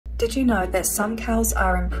Did you know that some cows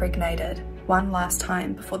are impregnated one last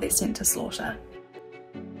time before they're sent to slaughter?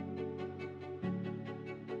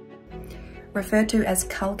 Referred to as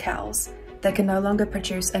cull cows, they can no longer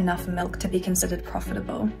produce enough milk to be considered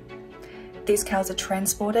profitable. These cows are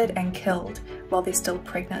transported and killed while they're still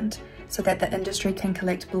pregnant so that the industry can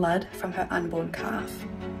collect blood from her unborn calf.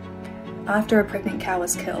 After a pregnant cow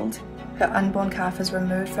is killed, her unborn calf is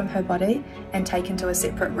removed from her body and taken to a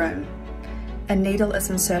separate room. A needle is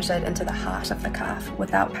inserted into the heart of the calf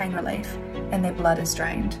without pain relief, and their blood is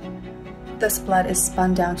drained. This blood is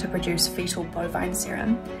spun down to produce fetal bovine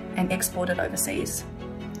serum and exported overseas.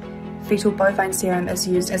 Fetal bovine serum is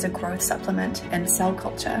used as a growth supplement in cell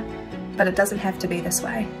culture, but it doesn't have to be this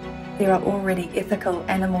way. There are already ethical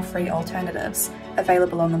animal-free alternatives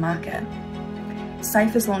available on the market.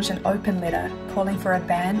 SAFE has launched an open letter calling for a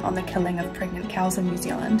ban on the killing of pregnant cows in New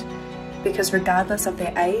Zealand, because regardless of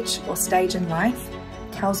their age or stage in life,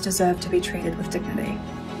 cows deserve to be treated with dignity.